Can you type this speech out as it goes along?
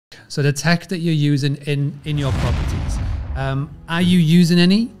So the tech that you're using in your properties, are you using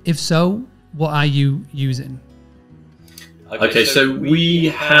any? If so, what are you using? Okay, so we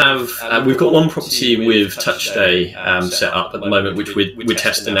have we've got one property with TouchStay set up at the moment, which we're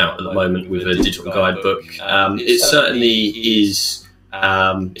testing out at the moment with a digital guidebook. It certainly is.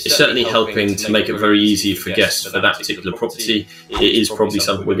 It's certainly helping to make it very easy for guests for that particular property. It is probably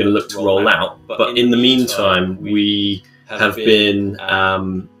something we're going to look to roll out. But in the meantime, we have been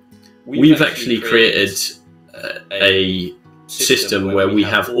we've actually created a system where we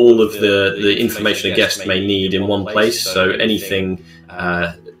have all of the information a guest may need in one place. So anything,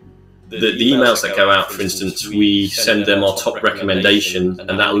 the emails that go out, for instance, we send them our top recommendation,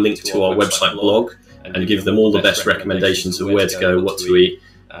 and that'll link to our website blog and give them all the best recommendations of where to go, what to eat,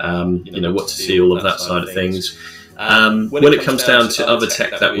 what to see, all of that side of things. When it comes down to other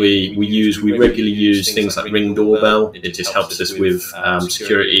tech that we use, we regularly use things like Ring Doorbell. It just helps us with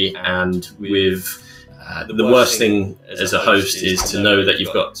security and with the worst thing as a host is to know that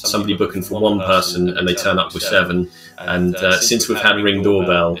you've got somebody booking for one person and they turn up with 7. And since we've had Ring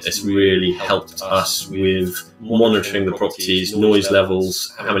Doorbell, it's really helped us with monitoring the properties, noise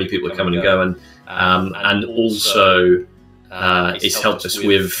levels, how many people are coming and going, and also it's helped us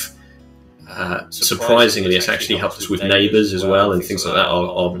with, surprisingly, it's actually helped us with neighbours as well and things like that,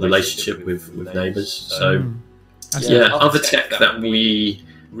 our relationship with neighbours. So yeah, other tech that we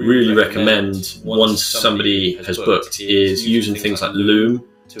really recommend once somebody has booked is using things like Loom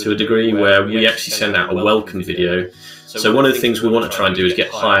to a degree, where we actually send out a welcome video. So one of the things we want to try and do is get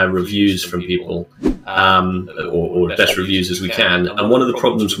higher reviews from people, or the best reviews as we can. And one of the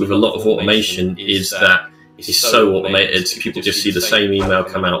problems with a lot of automation is that it's so automated, people just see the same email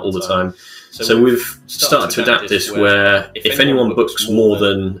come out all the time. So we've started to adapt this where if anyone books more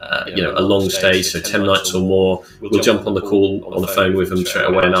than a long stay, so 10 nights or more, we'll jump on the call on the phone with them straight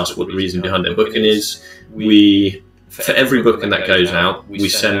away and ask what the reason behind their booking is. For every booking that goes out, we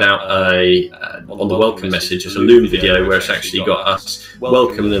send out on the welcome message, it's a Loom video where it's actually got us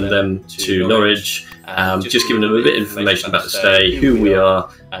welcoming them to Norwich, just giving them a bit of information about the stay, who we are,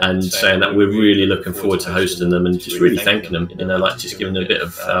 and saying that we're really looking forward to hosting them and just really thanking them, like just giving them a bit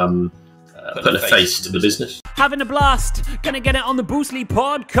of putting a face to the business. Having a blast, gonna get it on the Bruce Lee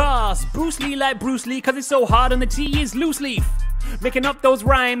podcast. Bruce Lee like Bruce Lee, cause it's so hard and the T is loose leaf. Making up those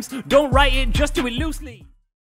rhymes, don't write it, just do it loosely.